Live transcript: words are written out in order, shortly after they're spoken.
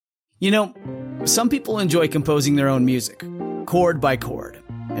You know, some people enjoy composing their own music, chord by chord,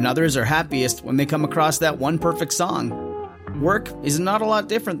 and others are happiest when they come across that one perfect song. Work is not a lot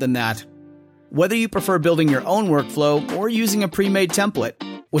different than that. Whether you prefer building your own workflow or using a pre-made template,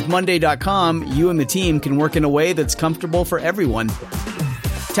 with Monday.com, you and the team can work in a way that's comfortable for everyone.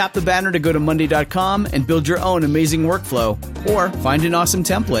 Tap the banner to go to Monday.com and build your own amazing workflow, or find an awesome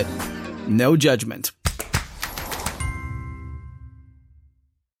template. No judgment.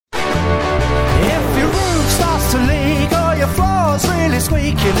 If your roof starts to leak or your floor's really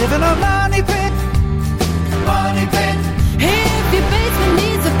squeak, you live in a money pit. Money pit. If your basement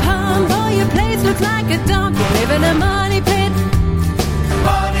needs a pump or your place looks like a dump, you live in a money pit.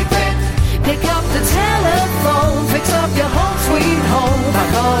 Money pit. Pick up the telephone, fix up your home sweet home by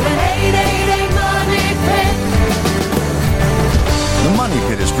calling 888-MONEY-PIT. The Money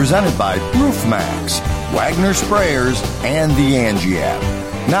Pit is presented by RoofMax, Wagner Sprayers, and the Angie app.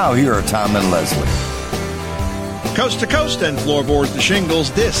 Now here are Tom and Leslie. Coast to coast and floorboards to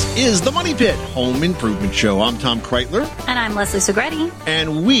shingles, this is the Money Pit Home Improvement Show. I'm Tom Kreitler. And I'm Leslie Segretti.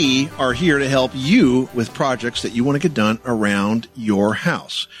 And we are here to help you with projects that you want to get done around your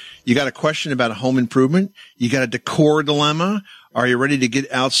house. You got a question about a home improvement? You got a decor dilemma? Are you ready to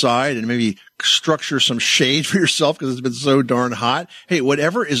get outside and maybe structure some shade for yourself because it's been so darn hot? Hey,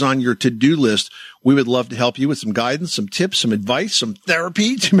 whatever is on your to-do list, we would love to help you with some guidance, some tips, some advice, some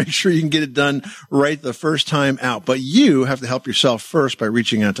therapy to make sure you can get it done right the first time out. But you have to help yourself first by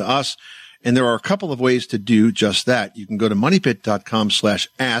reaching out to us. And there are a couple of ways to do just that. You can go to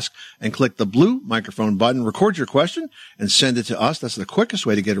moneypit.com/ask and click the blue microphone button, record your question, and send it to us. That's the quickest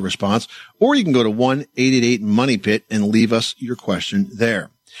way to get a response. Or you can go to 1-888-MONEY-PIT and leave us your question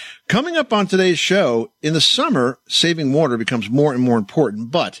there. Coming up on today's show, in the summer, saving water becomes more and more important.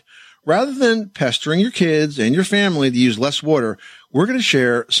 But rather than pestering your kids and your family to use less water, we're going to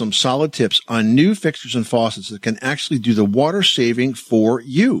share some solid tips on new fixtures and faucets that can actually do the water saving for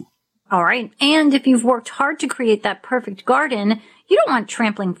you. All right. And if you've worked hard to create that perfect garden, you don't want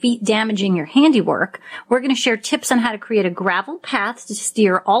trampling feet damaging your handiwork. We're going to share tips on how to create a gravel path to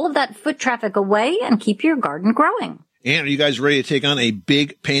steer all of that foot traffic away and keep your garden growing. And are you guys ready to take on a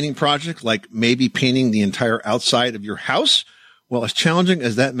big painting project, like maybe painting the entire outside of your house? Well, as challenging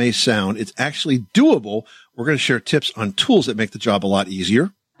as that may sound, it's actually doable. We're going to share tips on tools that make the job a lot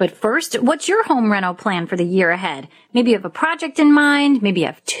easier. But first, what's your home reno plan for the year ahead? Maybe you have a project in mind, maybe you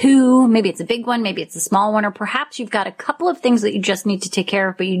have two, maybe it's a big one, maybe it's a small one, or perhaps you've got a couple of things that you just need to take care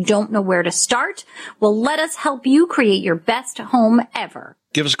of, but you don't know where to start. Well, let us help you create your best home ever.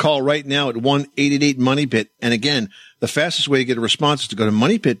 Give us a call right now at 1-888-MONEY-PIT. And again, the fastest way to get a response is to go to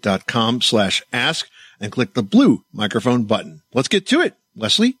moneypit.com/ask and click the blue microphone button. Let's get to it.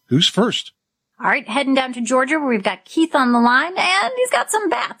 Leslie, who's first? All right, heading down to Georgia where we've got Keith on the line, and he's got some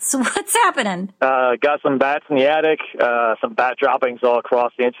bats. What's happening? Got some bats in the attic, some bat droppings all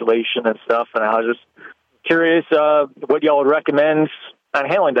across the insulation and stuff, and I was just curious what y'all would recommend on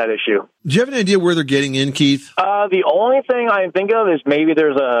handling that issue. Do you have an idea where they're getting in, Keith? The only thing I can think of is maybe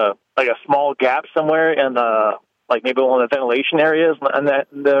there's a small gap somewhere in maybe one of the ventilation areas on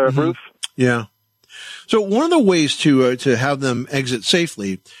the roof. Yeah. So one of the ways to have them exit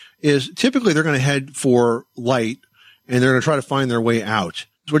safely is typically they're going to head for light and they're going to try to find their way out.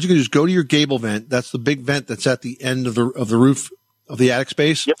 So what you can do is go to your gable vent. That's the big vent that's at the end of the roof of the attic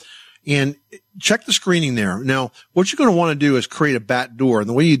space. Yep. And check the screening there. Now, what you're going to want to do is create a bat door. And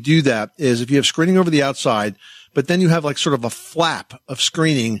the way you do that is if you have screening over the outside, but then you have like sort of a flap of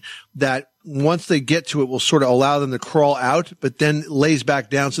screening that once they get to it will sort of allow them to crawl out, but then lays back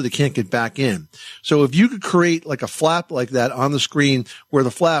down so they can't get back in. So if you could create like a flap like that on the screen where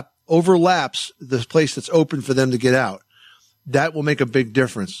the flap overlaps the place that's open for them to get out, that will make a big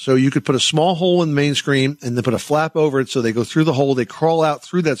difference. So you could put a small hole in the main screen and then put a flap over it so they go through the hole, they crawl out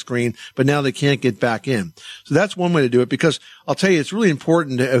through that screen, but now they can't get back in. So that's one way to do it, because I'll tell you, it's really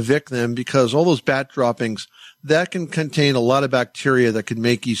important to evict them because all those bat droppings, that can contain a lot of bacteria that can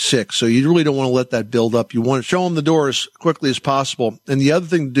make you sick. So you really don't want to let that build up. You want to show them the door as quickly as possible. And the other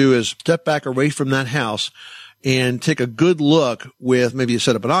thing to do is step back away from that house and take a good look with maybe a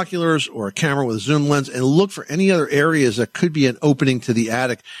set of binoculars or a camera with a zoom lens and look for any other areas that could be an opening to the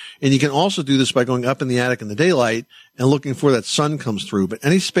attic. And you can also do this by going up in the attic in the daylight and looking for that sun comes through. But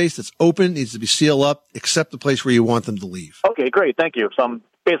any space that's open needs to be sealed up, except the place where you want them to leave. Okay, great. Thank you. So I'm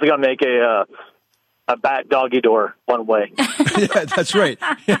basically going to make a bat doggy door one way. Yeah, that's right.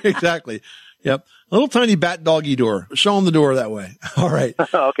 Yeah, exactly. Yep. A little tiny bat doggy door. Show them the door that way. All right.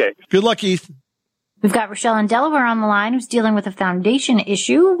 Okay. Good luck, Keith. We've got Rochelle in Delaware on the line who's dealing with a foundation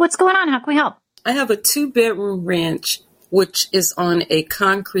issue. What's going on? How can we help? I have a 2-bedroom ranch, which is on a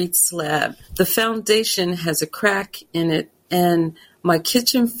concrete slab. The foundation has a crack in it, and my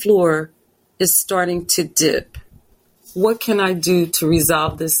kitchen floor is starting to dip. What can I do to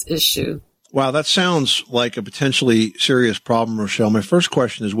resolve this issue? Wow, that sounds like a potentially serious problem, Rochelle. My first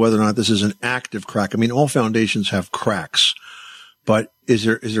question is whether or not this is an active crack. I mean, all foundations have cracks, but is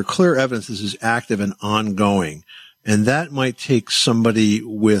there clear evidence this is active and ongoing? And that might take somebody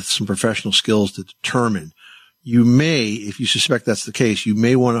with some professional skills to determine. You may, if you suspect that's the case, you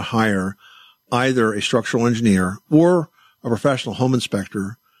may want to hire either a structural engineer or a professional home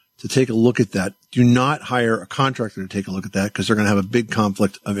inspector to take a look at that. Do not hire a contractor to take a look at that because they're going to have a big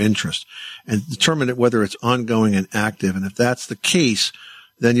conflict of interest, and determine whether it's ongoing and active. And if that's the case,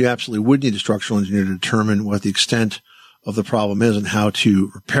 then you absolutely would need a structural engineer to determine what the extent of the problem is and how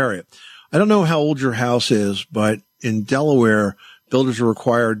to repair it. I don't know how old your house is, but in Delaware, builders are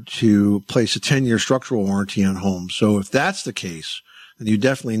required to place a 10-year structural warranty on homes. So if that's the case, then you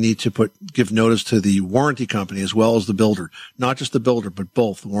definitely need to give notice to the warranty company as well as the builder, not just the builder, but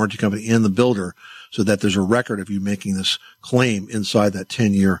both the warranty company and the builder, so that there's a record of you making this claim inside that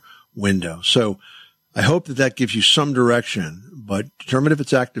 10-year window. So I hope that gives you some direction, but determine if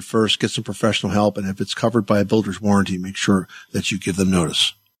it's active first, get some professional help, and if it's covered by a builder's warranty, make sure that you give them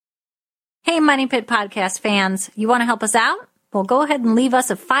notice. Hey, Money Pit Podcast fans, you want to help us out? Well, go ahead and leave us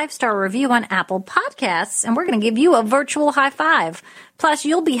a 5-star review on Apple Podcasts, and we're going to give you a virtual high five. Plus,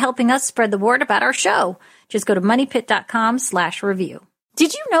 you'll be helping us spread the word about our show. Just go to moneypit.com/review.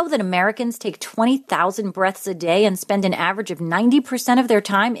 Did you know that Americans take 20,000 breaths a day and spend an average of 90% of their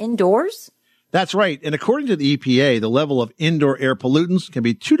time indoors? That's right. And according to the EPA, the level of indoor air pollutants can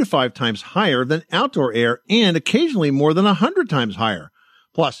be 2 to 5 times higher than outdoor air, and occasionally more than 100 times higher.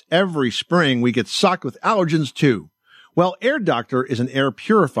 Plus, every spring we get socked with allergens too. Well, Air Doctor is an air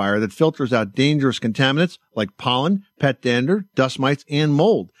purifier that filters out dangerous contaminants like pollen, pet dander, dust mites, and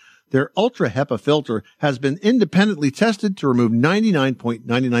mold. Their Ultra HEPA filter has been independently tested to remove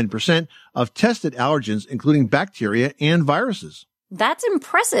 99.99% of tested allergens, including bacteria and viruses. That's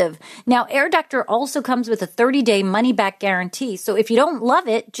impressive. Now, Air Doctor also comes with a 30-day money-back guarantee, so if you don't love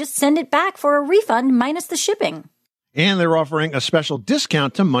it, just send it back for a refund minus the shipping. And they're offering a special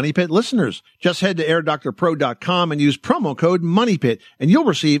discount to Money Pit listeners. Just head to airdoctorpro.com and use promo code MONEYPIT, and you'll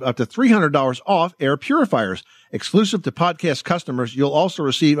receive up to $300 off air purifiers. Exclusive to podcast customers, you'll also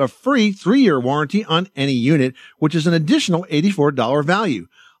receive a free 3-year warranty on any unit, which is an additional $84 value.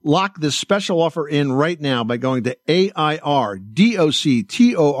 Lock this special offer in right now by going to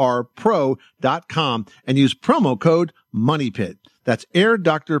airdoctorpro.com and use promo code MONEYPIT. That's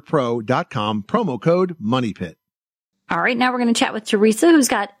airdoctorpro.com, promo code MONEYPIT. All right, now we're going to chat with Teresa, who's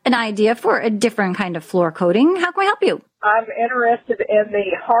got an idea for a different kind of floor coating. How can we help you? I'm interested in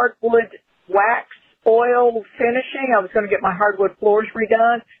the hardwood wax oil finishing. I was going to get my hardwood floors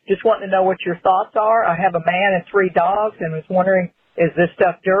redone. Just wanting to know what your thoughts are. I have a man and 3 dogs and was wondering, is this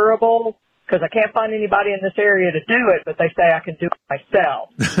stuff durable? Because I can't find anybody in this area to do it, but they say I can do it myself.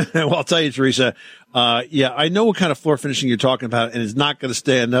 Well, I'll tell you, Teresa, I know what kind of floor finishing you're talking about, and it's not going to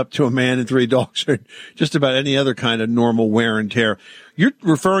stand up to a man and 3 dogs or just about any other kind of normal wear and tear. You're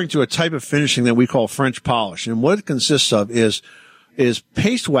referring to a type of finishing that we call French polish, and what it consists of is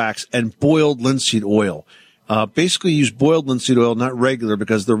paste wax and boiled linseed oil. Basically use boiled linseed oil, not regular,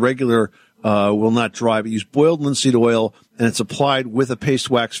 because the regular will not dry, but use boiled linseed oil, and it's applied with a paste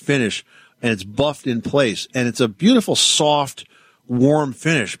wax finish, and it's buffed in place. And it's a beautiful, soft, warm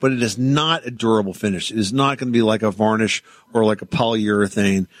finish, but it is not a durable finish. It is not going to be like a varnish or like a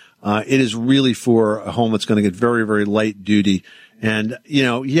polyurethane. It is really for a home that's going to get very, very light duty. And,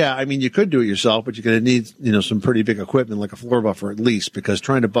 you could do it yourself, but you're going to need, some pretty big equipment like a floor buffer at least, because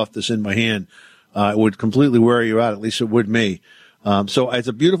trying to buff this in by hand, would completely wear you out. At least it would me. So it's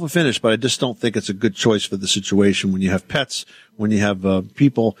a beautiful finish, but I just don't think it's a good choice for the situation when you have pets, when you have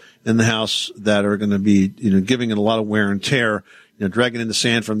people in the house that are going to be, giving it a lot of wear and tear, dragging in the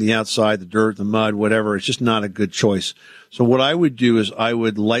sand from the outside, the dirt, the mud, whatever. It's just not a good choice. So what I would do is I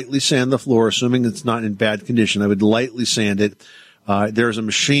would lightly sand the floor, assuming it's not in bad condition. I would lightly sand it. There's a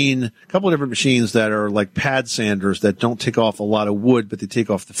couple of different machines that are like pad sanders that don't take off a lot of wood, but they take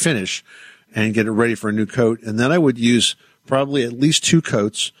off the finish and get it ready for a new coat. And then I would use probably at least 2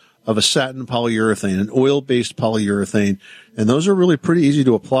 coats of a satin polyurethane, an oil-based polyurethane. And those are really pretty easy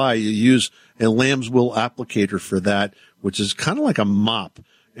to apply. You use a lamb's wool applicator for that, which is kind of like a mop.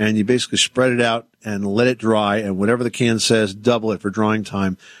 And you basically spread it out and let it dry. And whatever the can says, double it for drying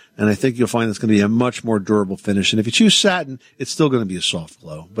time. And I think you'll find it's going to be a much more durable finish. And if you choose satin, it's still going to be a soft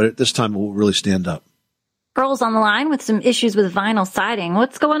glow. But at this time, it will really stand up. Earl's on the line with some issues with vinyl siding.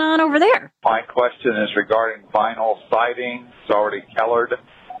 What's going on over there? My question is regarding vinyl siding. It's already colored,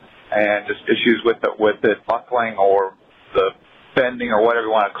 and just issues with it buckling or the bending or whatever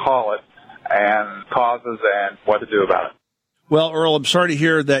you want to call it, and causes and what to do about it. Well, Earl, I'm sorry to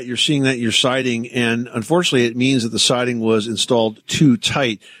hear that you're seeing that in your siding, and unfortunately it means that the siding was installed too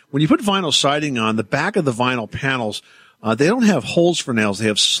tight. When you put vinyl siding on, the back of the vinyl panels, they don't have holes for nails, they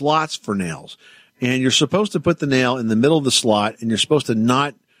have slots for nails. And you're supposed to put the nail in the middle of the slot, and you're supposed to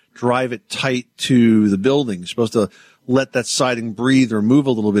not drive it tight to the building. You're supposed to let that siding breathe or move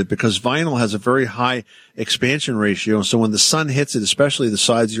a little bit, because vinyl has a very high expansion ratio. So when the sun hits it, especially the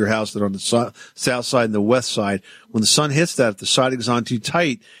sides of your house that are on the south side and the west side, when the sun hits that, if the siding's on too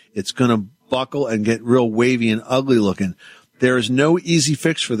tight, it's going to buckle and get real wavy and ugly looking. There is no easy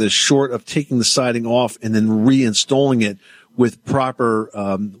fix for this short of taking the siding off and then reinstalling it with proper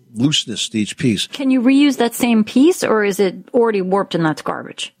looseness to each piece. Can you reuse that same piece, or is it already warped and that's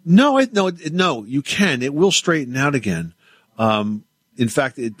garbage? No, you can. It will straighten out again. In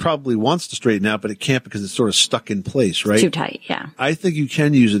fact, it probably wants to straighten out, but it can't because it's sort of stuck in place, right? Too tight, yeah. I think you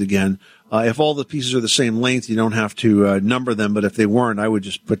can use it again. If all the pieces are the same length, you don't have to number them, but if they weren't, I would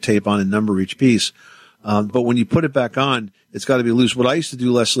just put tape on and number each piece. But when you put it back on, it's got to be loose. What I used to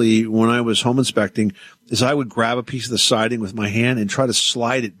do, Leslie, when I was home inspecting, is I would grab a piece of the siding with my hand and try to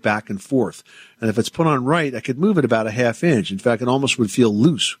slide it back and forth. And if it's put on right, I could move it about a half inch. In fact, it almost would feel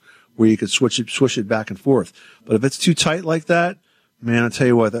loose where you could swish it back and forth. But if it's too tight like that, man, I'll tell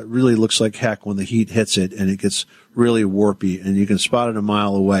you what, that really looks like heck when the heat hits it and it gets really warpy, and you can spot it a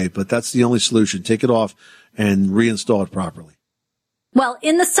mile away. But that's the only solution. Take it off and reinstall it properly. Well,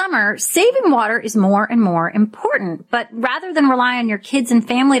 in the summer, saving water is more and more important. But rather than rely on your kids and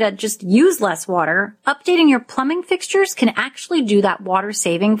family to just use less water, updating your plumbing fixtures can actually do that water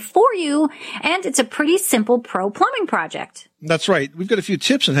saving for you. And it's a pretty simple pro plumbing project. That's right. We've got a few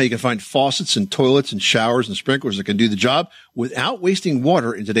tips on how you can find faucets and toilets and showers and sprinklers that can do the job without wasting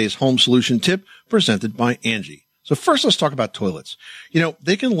water in today's home solution tip presented by Angie. So first, let's talk about toilets. You know,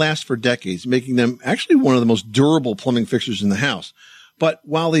 they can last for decades, making them actually one of the most durable plumbing fixtures in the house. But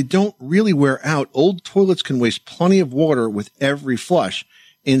while they don't really wear out, old toilets can waste plenty of water with every flush.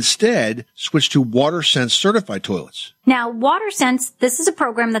 Instead, switch to WaterSense certified toilets. Now, WaterSense, this is a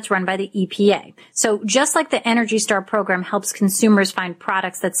program that's run by the EPA. So just like the Energy Star program helps consumers find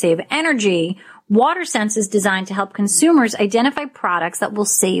products that save energy, WaterSense is designed to help consumers identify products that will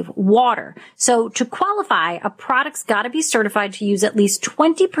save water. So to qualify, a product's got to be certified to use at least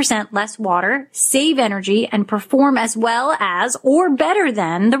 20% less water, save energy, and perform as well as or better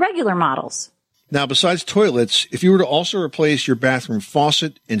than the regular models. Now, besides toilets, if you were to also replace your bathroom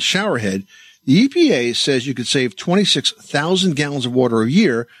faucet and shower head, the EPA says you could save 26,000 gallons of water a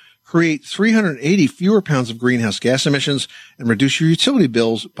year, create 380 fewer pounds of greenhouse gas emissions, and reduce your utility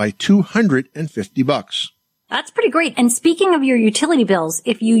bills by $250. That's pretty great. And speaking of your utility bills,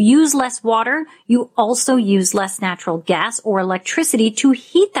 if you use less water, you also use less natural gas or electricity to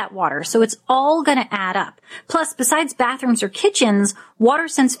heat that water. So it's all going to add up. Plus, besides bathrooms or kitchens,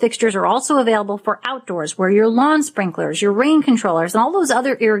 WaterSense fixtures are also available for outdoors, where your lawn sprinklers, your rain controllers, and all those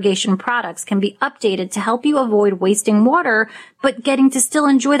other irrigation products can be updated to help you avoid wasting water, but getting to still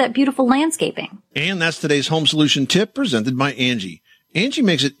enjoy that beautiful landscaping. And that's today's home solution tip presented by Angie. Angie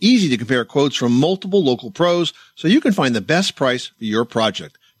makes it easy to compare quotes from multiple local pros so you can find the best price for your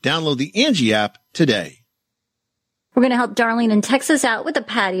project. Download the Angie app today. We're going to help Darlene in Texas out with a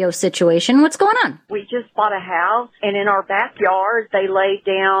patio situation. What's going on? We just bought a house, and in our backyard, they laid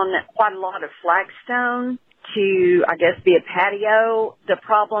down quite a lot of flagstone to, I guess, be a patio. The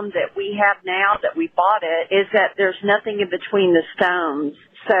problem that we have now that we bought it is that there's nothing in between the stones.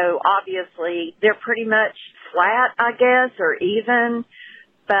 So obviously, they're pretty much flat, I guess, or even,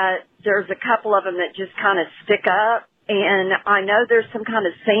 but there's a couple of them that just kind of stick up. And I know there's some kind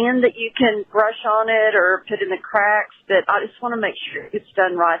of sand that you can brush on it or put in the cracks, but I just want to make sure it's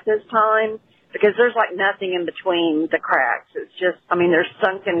done right this time, because there's like nothing in between the cracks. It's just, I mean, there's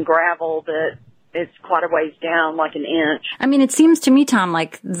sunken gravel that it's quite a ways down, like an inch. I mean, it seems to me, Tom,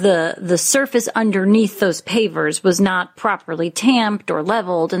 like the surface underneath those pavers was not properly tamped or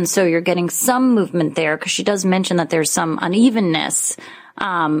leveled, and so you're getting some movement there, because she does mention that there's some unevenness,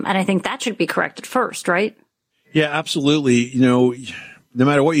 and I think that should be corrected first, right? Yeah, absolutely. You know, no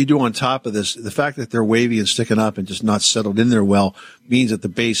matter what you do on top of this, the fact that they're wavy and sticking up and just not settled in there well means that the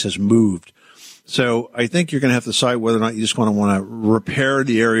base has moved. So I think you're going to have to decide whether or not you just want to repair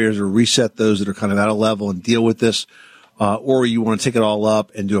the areas or reset those that are kind of out of level and deal with this. or you want to take it all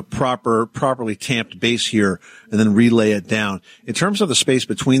up and do a properly tamped base here and then relay it down. In terms of the space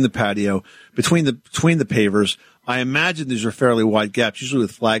between the patio, between the pavers, I imagine these are fairly wide gaps. Usually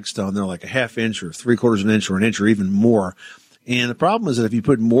with flagstone, they're like a half inch or 3/4 of an inch or an inch or even more. And the problem is that if you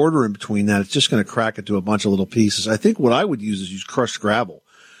put mortar in between that, it's just going to crack into a bunch of little pieces. I think what I would use is use crushed gravel,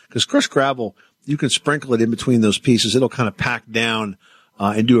 because crushed gravel, you can sprinkle it in between those pieces. It'll kind of pack down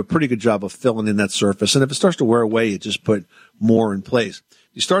and do a pretty good job of filling in that surface. And if it starts to wear away, you just put more in place.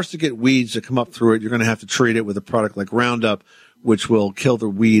 If it starts to get weeds that come up through it, you're going to have to treat it with a product like Roundup, which will kill the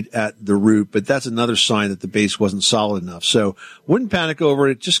weed at the root. But that's another sign that the base wasn't solid enough. So wouldn't panic over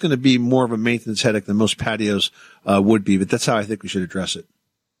it. It's just going to be more of a maintenance headache than most patios would be. But that's how I think we should address it.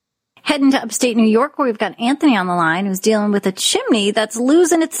 Heading to upstate New York, where we've got Anthony on the line, who's dealing with a chimney that's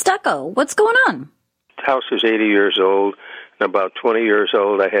losing its stucco. What's going on? The house is 80 years old. And about 20 years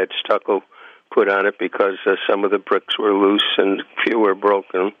old, I had stucco put on it because some of the bricks were loose and a few were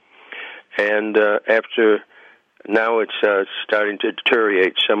broken. And now it's starting to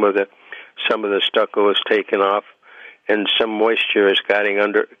deteriorate. Some of the stucco is taken off, and some moisture has got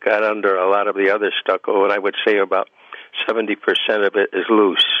under a lot of the other stucco. And I would say about 70% of it is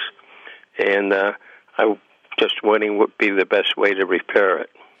loose. And I'm just wondering what would be the best way to repair it.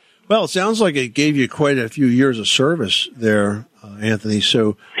 Well, it sounds like it gave you quite a few years of service there, Anthony.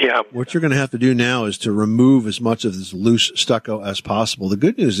 So yeah, what you're going to have to do now is to remove as much of this loose stucco as possible. The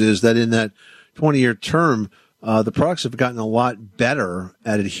good news is that in that 20-year term, the products have gotten a lot better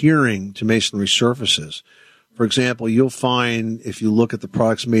at adhering to masonry surfaces. For example, you'll find if you look at the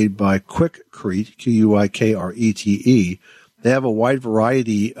products made by Quikrete, Quikrete, they have a wide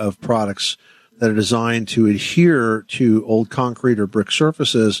variety of products that are designed to adhere to old concrete or brick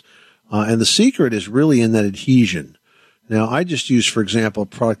surfaces. And the secret is really in that adhesion. Now, I just use, for example, a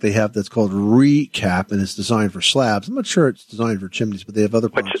product they have that's called Recap, and it's designed for slabs. I'm not sure it's designed for chimneys, but they have other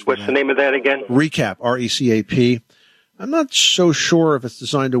products. What's the name of that again? Recap, R-E-C-A-P. I'm not so sure if it's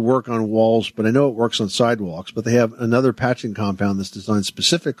designed to work on walls, but I know it works on sidewalks. But they have another patching compound that's designed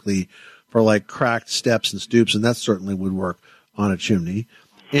specifically for like cracked steps and stoops, and that certainly would work on a chimney.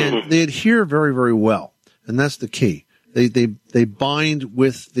 And they adhere very, very well, and that's the key. They bind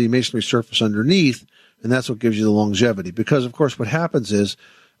with the masonry surface underneath, and that's what gives you the longevity. Because of course, what happens is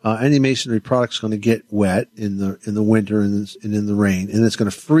any masonry product's going to get wet in the winter and in the rain, and it's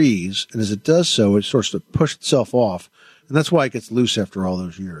going to freeze. And as it does so, it starts to push itself off, and that's why it gets loose after all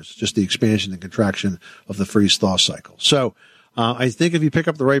those years. Just the expansion and contraction of the freeze-thaw cycle. So I think if you pick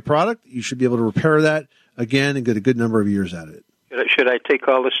up the right product, you should be able to repair that again and get a good number of years out of it. Should I take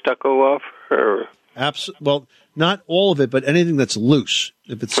all the stucco off? Or? Well, not all of it, but anything that's loose.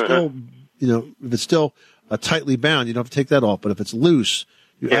 If it's still, if it's still tightly bound, you don't have to take that off. But if it's loose,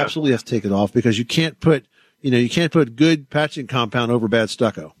 you absolutely have to take it off because you can't put good patching compound over bad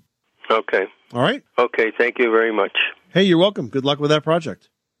stucco. Okay. All right. Okay. Thank you very much. Hey, you're welcome. Good luck with that project.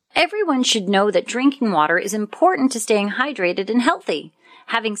 Everyone should know that drinking water is important to staying hydrated and healthy.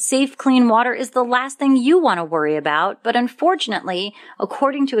 Having safe, clean water is the last thing you want to worry about, but unfortunately,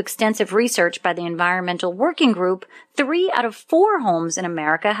 according to extensive research by the Environmental Working Group, 3 out of 4 homes in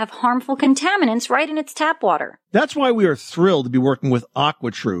America have harmful contaminants right in its tap water. That's why we are thrilled to be working with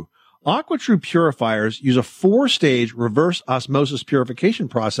AquaTrue. AquaTrue purifiers use a 4-stage reverse osmosis purification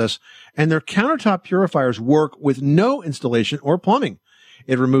process, and their countertop purifiers work with no installation or plumbing.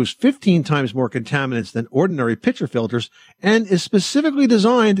 It removes 15 times more contaminants than ordinary pitcher filters and is specifically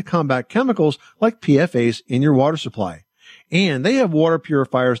designed to combat chemicals like PFAS in your water supply. And they have water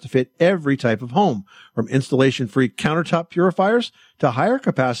purifiers to fit every type of home, from installation-free countertop purifiers to higher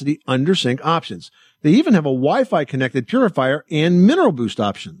capacity under-sink options. They even have a Wi-Fi connected purifier and mineral boost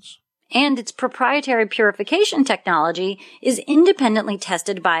options. And its proprietary purification technology is independently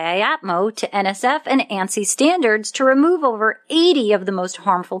tested by IAPMO to NSF and ANSI standards to remove over 80 of the most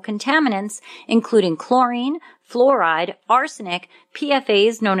harmful contaminants, including chlorine, fluoride, arsenic,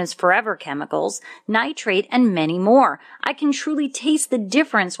 PFAS known as forever chemicals, nitrate, and many more. I can truly taste the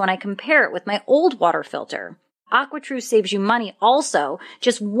difference when I compare it with my old water filter. AquaTrue saves you money also.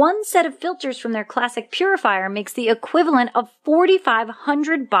 Just one set of filters from their classic purifier makes the equivalent of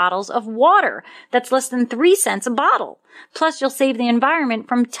 4,500 bottles of water. That's less than 3 cents a bottle. Plus, you'll save the environment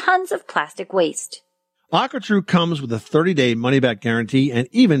from tons of plastic waste. AquaTrue comes with a 30-day money-back guarantee and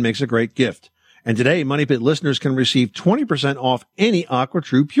even makes a great gift. And today, Money Pit listeners can receive 20% off any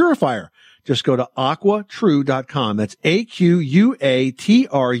AquaTrue purifier. Just go to aquatrue.com. That's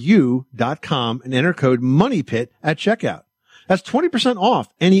AQUATRU.com and enter code MONEYPIT at checkout. That's 20% off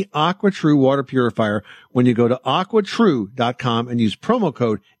any AquaTrue water purifier when you go to aquatrue.com and use promo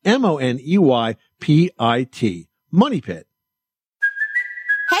code MONEYPIT. Money Pit.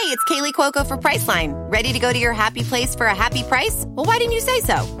 Hey, it's Kaylee Cuoco for Priceline. Ready to go to your happy place for a happy price? Well, why didn't you say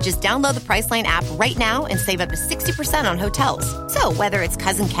so? Just download the Priceline app right now and save up to 60% on hotels. So whether it's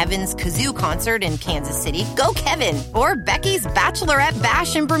Cousin Kevin's Kazoo Concert in Kansas City, go Kevin, or Becky's Bachelorette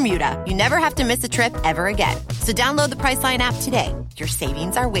Bash in Bermuda, you never have to miss a trip ever again. So download the Priceline app today. Your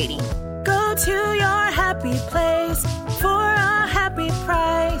savings are waiting. Go to your happy place for a happy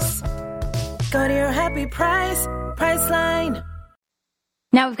price. Go to your happy price, Priceline.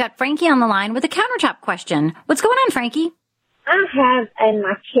 Now we've got Frankie on the line with a countertop question. What's going on, Frankie? I have in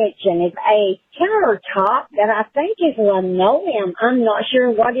my kitchen is a countertop that I think is linoleum. I'm not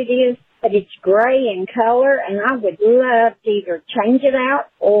sure what it is, but it's gray in color, and I would love to either change it out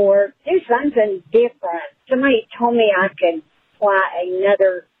or do something different. Somebody told me I could apply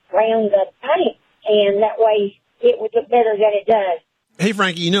another round of paint, and that way it would look better than it does. Hey,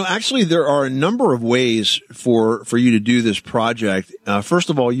 Frankie, actually there are a number of ways for you to do this project. First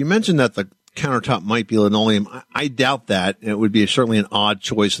of all, you mentioned that the countertop might be linoleum. I doubt that. It would be certainly an odd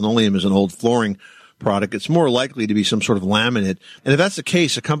choice. Linoleum is an old flooring product. It's more likely to be some sort of laminate. And if that's the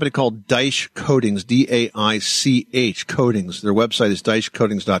case, a company called Daich Coatings, D-A-I-C-H Coatings, their website is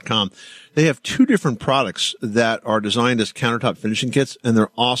daichcoatings.com. They have two different products that are designed as countertop finishing kits, and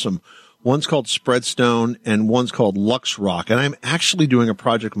they're awesome. One's called Spreadstone and one's called Lux Rock. And I'm actually doing a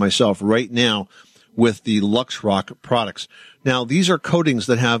project myself right now with the Lux Rock products. Now, these are coatings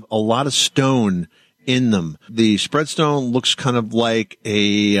that have a lot of stone in them. The Spreadstone looks kind of like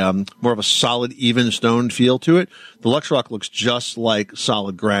a more of a solid, even stone feel to it. The Lux Rock looks just like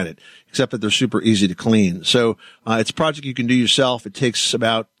solid granite, except that they're super easy to clean. So it's a project you can do yourself. It takes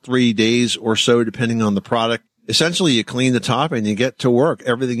about 3 days or so, depending on the product. Essentially, you clean the top and you get to work.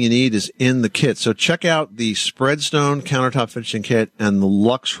 Everything you need is in the kit. So check out the Spreadstone Countertop Finishing Kit and the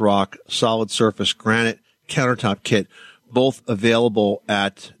Lux Rock Solid Surface Granite Countertop Kit, both available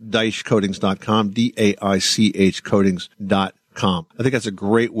at daichcoatings.com, D-A-I-C-H coatings.com. I think that's a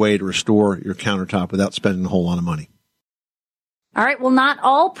great way to restore your countertop without spending a whole lot of money. All right, well, not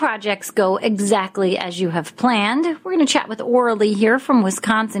all projects go exactly as you have planned. We're going to chat with Oralee here from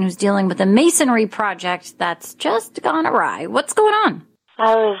Wisconsin, who's dealing with a masonry project that's just gone awry. What's going on?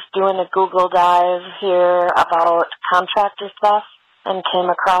 I was doing a Google dive here about contractor stuff and came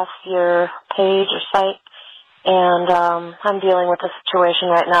across your page or site, and I'm dealing with a situation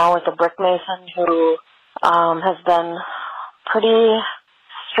right now with a brick mason who has been pretty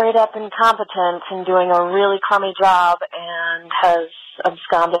straight up incompetent and doing a really crummy job and has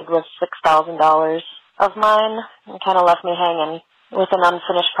absconded with $6,000 of mine and kind of left me hanging with an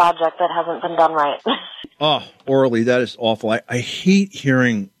unfinished project that hasn't been done right. Oh, Oralee, that is awful. I hate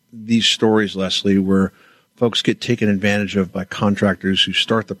hearing these stories, Leslie, where folks get taken advantage of by contractors who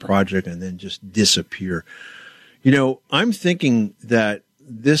start the project and then just disappear. I'm thinking that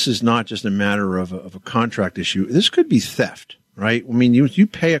this is not just a matter of a contract issue. This could be theft. Right? I mean, you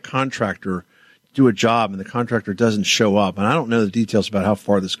pay a contractor to do a job and the contractor doesn't show up. And I don't know the details about how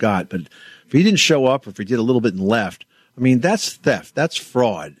far this got, but if he didn't show up or if he did a little bit and left, I mean, that's theft. That's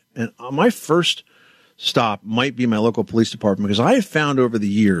fraud. And my first stop might be my local police department, because I have found over the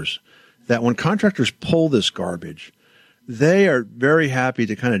years that when contractors pull this garbage, they are very happy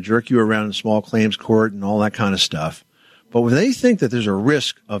to kind of jerk you around in small claims court and all that kind of stuff. But when they think that there's a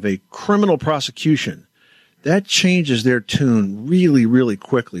risk of a criminal prosecution, that changes their tune really, really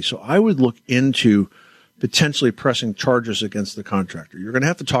quickly. So I would look into potentially pressing charges against the contractor. You're going to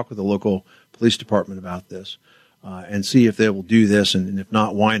have to talk with the local police department about this and see if they will do this, and if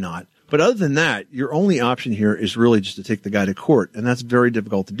not, why not? But other than that, your only option here is really just to take the guy to court, and that's very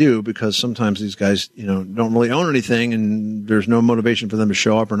difficult to do because sometimes these guys, don't really own anything, and there's no motivation for them to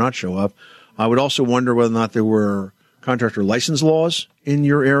show up or not show up. I would also wonder whether or not there were contractor license laws in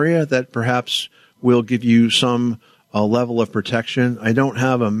your area that perhaps will give you some level of protection. I don't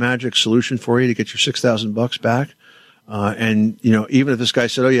have a magic solution for you to get your $6,000 back. And even if this guy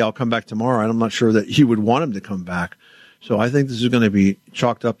said, "Oh yeah, I'll come back tomorrow," I'm not sure that you would want him to come back. So I think this is going to be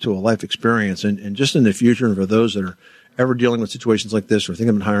chalked up to a life experience. And just in the future, for those that are ever dealing with situations like this or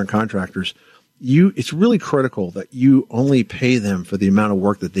thinking of hiring contractors, it's really critical that you only pay them for the amount of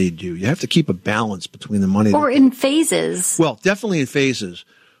work that they do. You have to keep a balance between the money. Or in phases. Well, definitely in phases,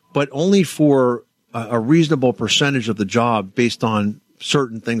 but only for a reasonable percentage of the job based on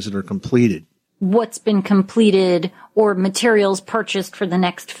certain things that are completed. What's been completed or materials purchased for the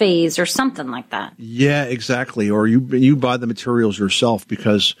next phase or something like that. Yeah, exactly. Or you buy the materials yourself,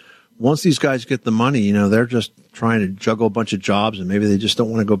 because once these guys get the money, you know, they're just trying to juggle a bunch of jobs, and maybe they just don't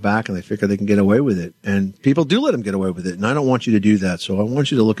want to go back, and they figure they can get away with it. And people do let them get away with it. And I don't want you to do that. So I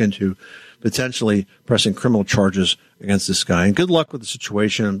want you to look into potentially pressing criminal charges against this guy. And good luck with the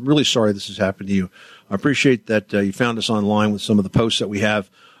situation. I'm really sorry this has happened to you. I appreciate that you found us online with some of the posts that we have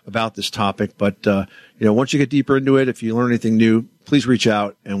about this topic. But, you know, once you get deeper into it, if you learn anything new, please reach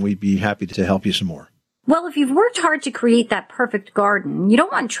out, and we'd be happy to help you some more. Well, if you've worked hard to create that perfect garden, you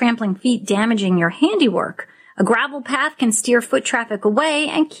don't want trampling feet damaging your handiwork. A gravel path can steer foot traffic away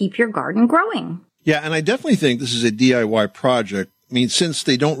and keep your garden growing. Yeah, and I definitely think this is a DIY project. I mean, since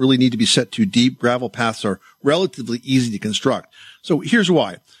they don't really need to be set too deep, gravel paths are relatively easy to construct. So here's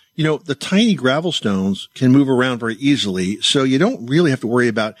why. You know, the tiny gravel stones can move around very easily, so you don't really have to worry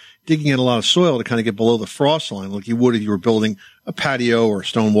about digging in a lot of soil to kind of get below the frost line like you would if you were building a patio or a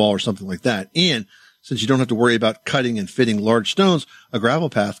stone wall or something like that. And since you don't have to worry about cutting and fitting large stones, a gravel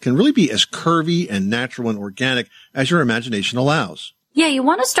path can really be as curvy and natural and organic as your imagination allows. Yeah, you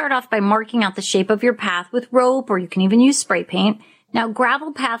want to start off by marking out the shape of your path with rope, or you can even use spray paint. Now,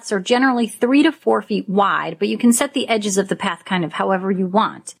 gravel paths are generally 3 to 4 feet wide, but you can set the edges of the path kind of however you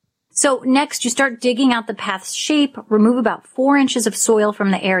want. So next, you start digging out the path's shape, remove about 4 inches of soil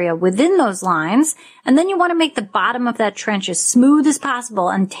from the area within those lines, and then you want to make the bottom of that trench as smooth as possible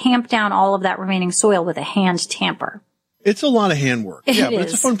and tamp down all of that remaining soil with a hand tamper. It's a lot of handwork. Yeah, but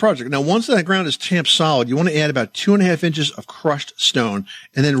it's a fun project. Now, once that ground is tamped solid, you want to add about 2.5 inches of crushed stone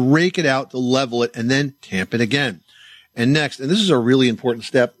and then rake it out to level it and then tamp it again. And next, and this is a really important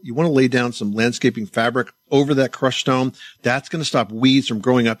step, you want to lay down some landscaping fabric over that crushed stone. That's going to stop weeds from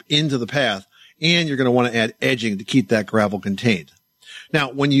growing up into the path, and you're going to want to add edging to keep that gravel contained.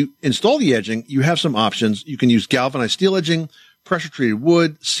 Now, when you install the edging, you have some options. You can use galvanized steel edging, pressure-treated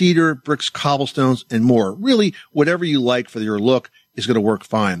wood, cedar, bricks, cobblestones, and more. Really, whatever you like for your look is going to work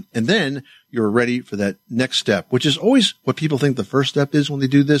fine. And then you're ready for that next step, which is always what people think the first step is when they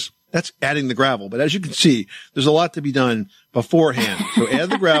do this. That's adding the gravel. But as you can see, there's a lot to be done beforehand. So add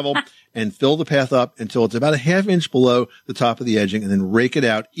the gravel and fill the path up until it's about 1/2 inch below the top of the edging, and then rake it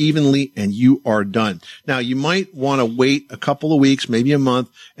out evenly, and you are done. Now, you might want to wait a couple of weeks, maybe a month,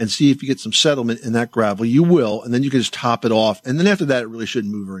 and see if you get some settlement in that gravel. You will, and then you can just top it off. And then after that, it really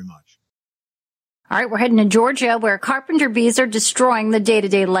shouldn't move very much. All right, we're heading to Georgia, where carpenter bees are destroying the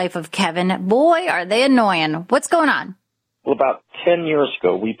day-to-day life of Kevin. Boy, are they annoying. What's going on? Well, about 10 years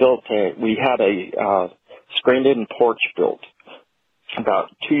ago, we had a screened-in porch built. About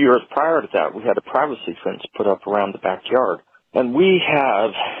 2 years prior to that, we had a privacy fence put up around the backyard. And we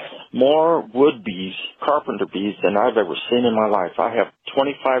have more wood bees, carpenter bees, than I've ever seen in my life. I have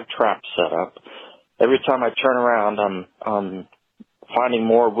 25 traps set up. Every time I turn around, I'm finding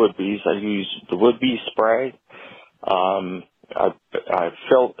more wood bees. I use the wood bee spray. I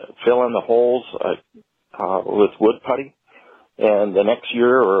fill in the holes with wood putty. And the next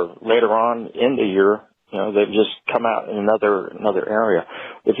year or later on in the year, you know, they've just come out in another area.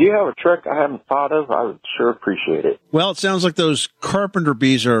 If you have a trick I haven't thought of, I would sure appreciate it. Well, it sounds like those carpenter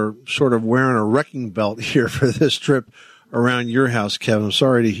bees are sort of wearing a wrecking belt here for this trip around your house, Kevin. I'm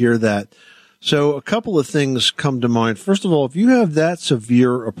sorry to hear that. So a couple of things come to mind. First of all, if you have that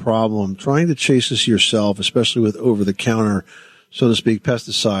severe a problem, trying to chase this yourself, especially with over-the-counter, so to speak,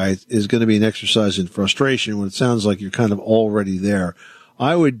 pesticides, is going to be an exercise in frustration when it sounds like you're kind of already there.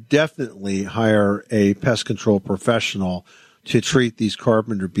 I would definitely hire a pest control professional to treat these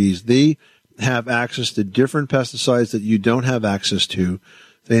carpenter bees. They have access to different pesticides that you don't have access to.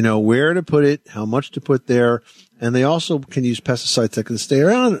 They know where to put it, how much to put there, and they also can use pesticides that can stay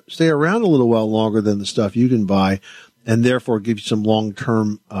around a little while longer than the stuff you can buy, and therefore give you some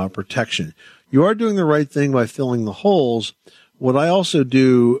long-term protection. You are doing the right thing by filling the holes. What I also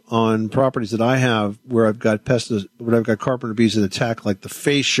do on properties that I have where I've got carpenter bees that attack like the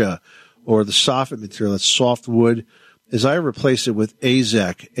fascia or the soffit material, that's soft wood, is I replace it with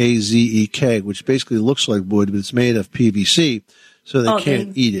Azek, A-Z-E-K, which basically looks like wood, but it's made of PVC, so they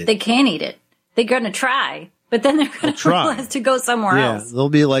can't eat it. They can't eat it. They're going to try, but then they're going to realize to go somewhere else. Yeah, they'll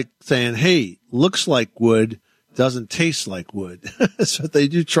be like saying, hey, looks like wood, doesn't taste like wood. So they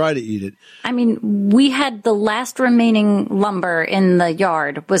do try to eat it. I mean, we had the last remaining lumber in the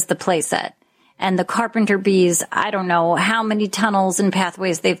yard was the playset. And the carpenter bees, I don't know how many tunnels and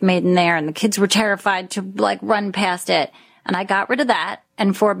pathways they've made in there. And the kids were terrified to run past it. And I got rid of that.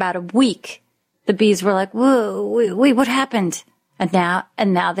 And for about a week, the bees were like, whoa, wait, what happened? And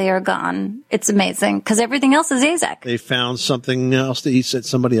now they are gone. It's amazing because everything else is Azek. They found something else to eat at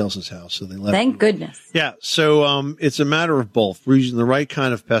somebody else's house, so they left. Thank goodness. Yeah, so it's a matter of both. We're using the right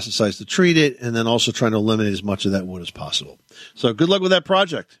kind of pesticides to treat it, and then also trying to eliminate as much of that wood as possible. So good luck with that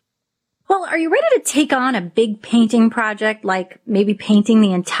project. Well, are you ready to take on a big painting project, like maybe painting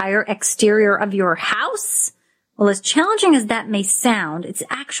the entire exterior of your house? Well, as challenging as that may sound, it's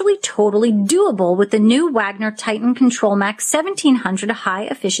actually totally doable with the new Wagner Titan Control Max 1700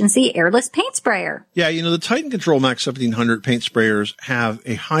 high-efficiency airless paint sprayer. Yeah, the Titan Control Max 1700 paint sprayers have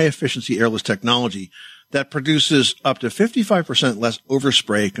a high-efficiency airless technology that produces up to 55% less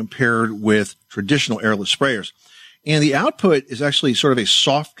overspray compared with traditional airless sprayers. And the output is actually sort of a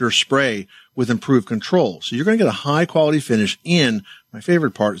softer spray with improved control. So you're going to get a high-quality finish, and my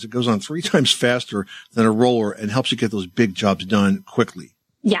favorite part is it goes on 3 times faster than a roller and helps you get those big jobs done quickly.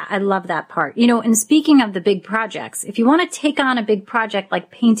 Yeah, I love that part. And speaking of the big projects, if you want to take on a big project like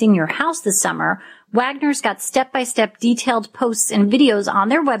painting your house this summer, Wagner's got step-by-step detailed posts and videos on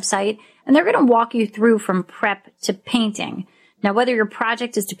their website, and they're going to walk you through from prep to painting. Now, whether your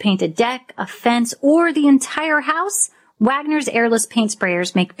project is to paint a deck, a fence, or the entire house, Wagner's airless paint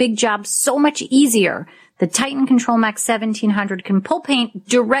sprayers make big jobs so much easier. The Titan Control Max 1700 can pull paint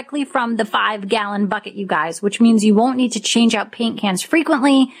directly from the 5-gallon bucket, you guys, which means you won't need to change out paint cans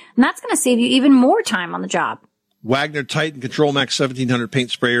frequently, and that's going to save you even more time on the job. Wagner Titan Control Max 1700 paint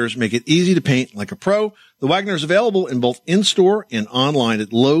sprayers make it easy to paint like a pro. The Wagner is available in both in-store and online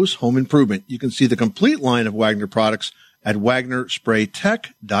at Lowe's Home Improvement. You can see the complete line of Wagner products at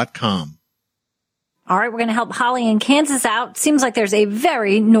WagnerSprayTech.com. All right, we're going to help Holly in Kansas out. Seems like there's a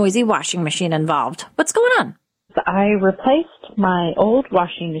very noisy washing machine involved. What's going on? I replaced my old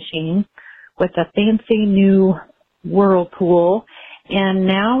washing machine with a fancy new Whirlpool, and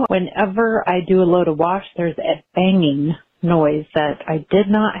now whenever I do a load of wash, there's a banging noise that I did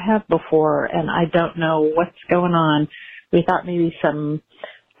not have before, and I don't know what's going on. We thought maybe some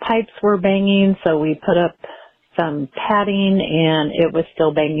pipes were banging, so we put up some padding, and it was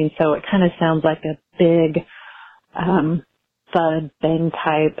still banging, so it kind of sounds like a big thud, bang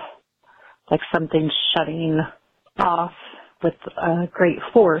type, like something shutting off with great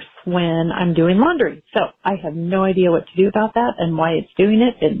force when I'm doing laundry. So I have no idea what to do about that and why it's doing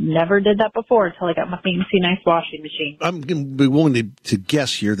it. It never did that before until I got my fancy nice washing machine. I'm going to be willing to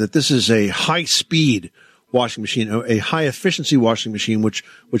guess here that this is a high-speed washing machine, a high-efficiency washing machine, which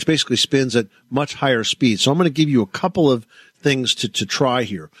basically spins at much higher speed. So I'm going to give you a couple of things to try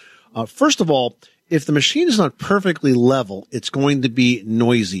here. First of all, if the machine is not perfectly level, it's going to be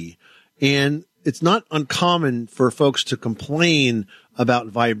noisy. And it's not uncommon for folks to complain about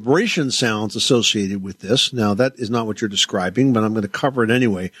vibration sounds associated with this. Now, that is not what you're describing, but I'm going to cover it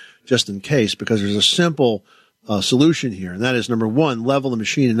anyway, just in case, because there's a simple solution here. And that is, number one, level the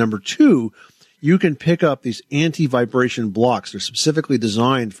machine. And number two, you can pick up these anti-vibration blocks. They're specifically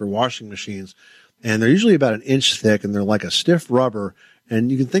designed for washing machines, and they're usually about 1 inch thick, and they're like a stiff rubber.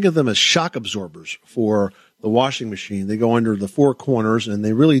 And you can think of them as shock absorbers for the washing machine. They go under the 4 corners, and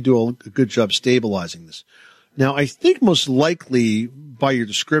they really do a good job stabilizing this. Now, I think most likely by your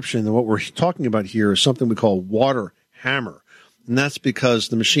description that what we're talking about here is something we call water hammer. And that's because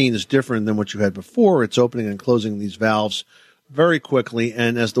the machine is different than what you had before. It's opening and closing these valves very quickly.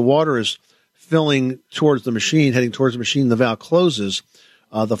 And as the water is filling towards the machine, heading towards the machine, the valve closes.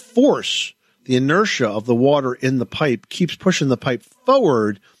 The force, the inertia of the water in the pipe keeps pushing the pipe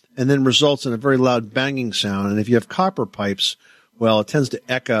forward and then results in a very loud banging sound. And if you have copper pipes, well, it tends to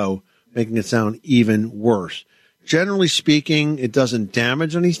echo, making it sound even worse. Generally speaking, it doesn't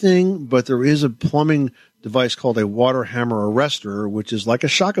damage anything, but there is a plumbing device called a water hammer arrestor, which is like a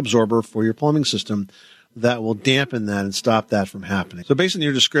shock absorber for your plumbing system that will dampen that and stop that from happening. So based on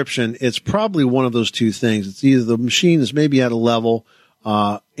your description, it's probably one of those two things. It's either the machine is maybe at a level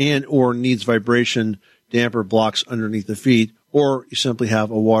and or needs vibration damper blocks underneath the feet, or you simply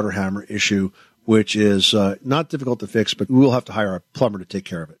have a water hammer issue, which is not difficult to fix, but we will have to hire a plumber to take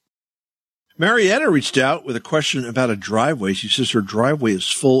care of it. Marietta reached out with a question about a driveway. She says her driveway is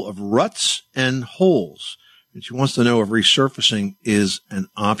full of ruts and holes, and she wants to know if resurfacing is an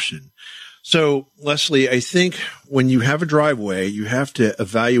option. So, Leslie, I think when you have a driveway, you have to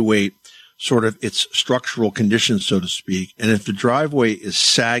evaluate sort of its structural conditions, so to speak. And if the driveway is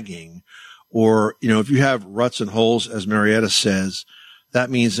sagging, or, if you have ruts and holes, as Marietta says,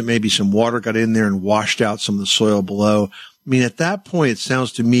 that means that maybe some water got in there and washed out some of the soil below. I mean, at that point, it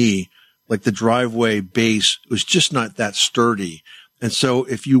sounds to me like the driveway base was just not that sturdy. And so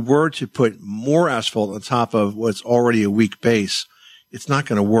if you were to put more asphalt on top of what's already a weak base, it's not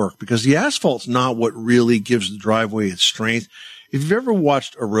going to work, because the asphalt's not what really gives the driveway its strength. If you've ever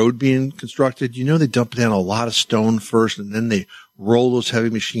watched a road being constructed, they dump down a lot of stone first, and then they roll those heavy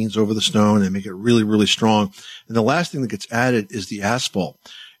machines over the stone and make it really, really strong. And the last thing that gets added is the asphalt.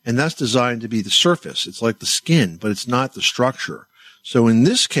 And that's designed to be the surface. It's like the skin, but it's not the structure. So in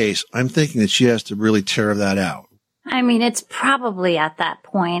this case, I'm thinking that she has to really tear that out. I mean, it's probably at that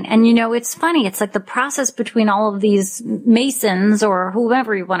point. And, you know, it's funny. It's like the process between all of these masons or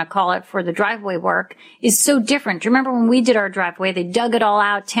whoever you want to call it for the driveway work is so different. Do you remember when we did our driveway, they dug it all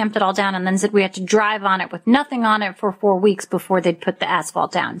out, tamped it all down, and then said we had to drive on it with nothing on it for 4 weeks before they'd put the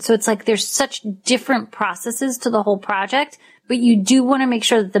asphalt down. So it's like there's such different processes to the whole project, but you do want to make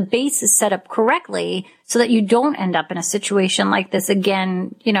sure that the base is set up correctly so that you don't end up in a situation like this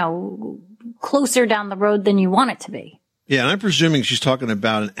again, you know, closer down the road than you want it to be. Yeah, and I'm presuming she's talking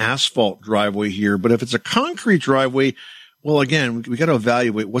about an asphalt driveway here, but if it's a concrete driveway, well, again, we got to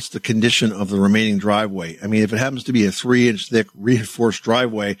evaluate what's the condition of the remaining driveway. I mean, if it happens to be a 3-inch thick reinforced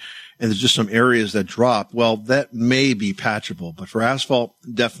driveway and there's just some areas that drop, well, that may be patchable, but for asphalt,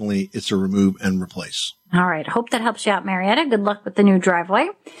 definitely it's a remove and replace. All right. Hope that helps you out, Marietta. Good luck with the new driveway.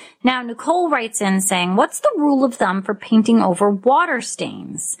 Now, Nicole writes in saying, what's the rule of thumb for painting over water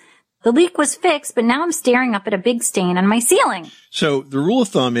stains? The leak was fixed, but now I'm staring up at a big stain on my ceiling. So the rule of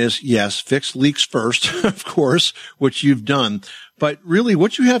thumb is, yes, fix leaks first, of course, which you've done. But really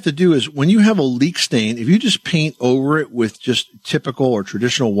what you have to do is when you have a leak stain, if you just paint over it with just typical or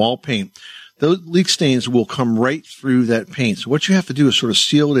traditional wall paint, those leak stains will come right through that paint. So what you have to do is sort of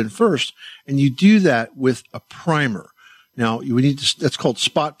seal it in first, and you do that with a primer. Now, you would need to, that's called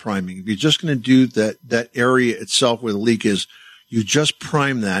spot priming. If you're just going to do that area itself where the leak is, you just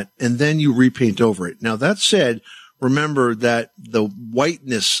prime that, and then you repaint over it. Now, that said, remember that the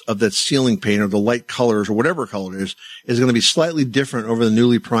whiteness of that ceiling paint or the light colors or whatever color it is going to be slightly different over the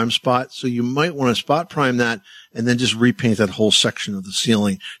newly primed spot. So you might want to spot prime that and then just repaint that whole section of the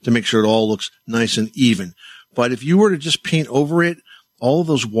ceiling to make sure it all looks nice and even. But if you were to just paint over it, all of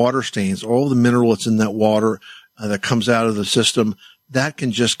those water stains, all of the mineral that's in that water that comes out of the system, that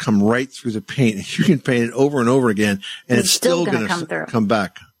can just come right through the paint. You can paint it over and over again, and it's still going to come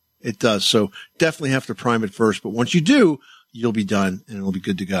back. It does. So definitely have to prime it first. But once you do, you'll be done, and it'll be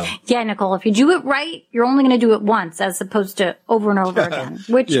good to go. Yeah, Nicole, if you do it right, you're only going to do it once as opposed to over and over again,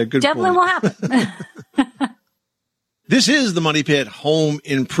 which definitely will happen. This is the Money Pit Home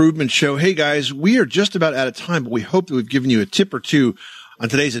Improvement Show. Hey, guys, we are just about out of time, but we hope that we've given you a tip or two on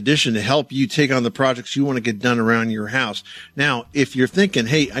today's edition to help you take on the projects you want to get done around your house. Now, if you're thinking,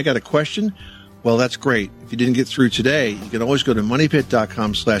 hey, I got a question, well, that's great. If you didn't get through today, you can always go to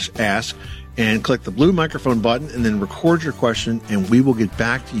moneypit.com/ask and click the blue microphone button and then record your question, and we will get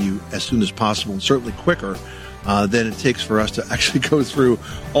back to you as soon as possible, and certainly quicker than it takes for us to actually go through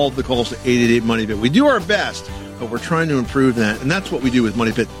all of the calls to 888-MONEYPIT. We do our best, but we're trying to improve that, and that's what we do with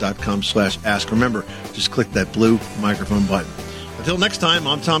moneypit.com/ask. Remember, just click that blue microphone button. Until next time,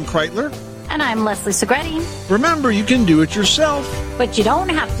 I'm Tom Kreitler. And I'm Leslie Segretti. Remember, you can do it yourself, but you don't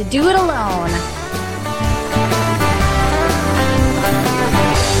have to do it alone.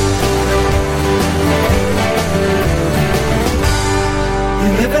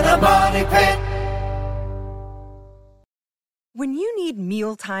 You live in a money pit. When you need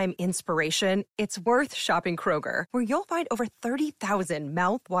mealtime inspiration, it's worth shopping Kroger, where you'll find over 30,000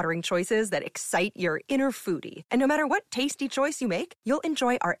 mouth-watering choices that excite your inner foodie. And no matter what tasty choice you make, you'll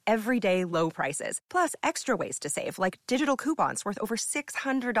enjoy our everyday low prices, plus extra ways to save, like digital coupons worth over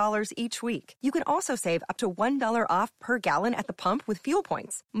 $600 each week. You can also save up to $1 off per gallon at the pump with fuel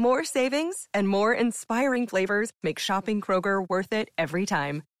points. More savings and more inspiring flavors make shopping Kroger worth it every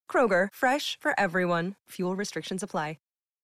time. Kroger, fresh for everyone. Fuel restrictions apply.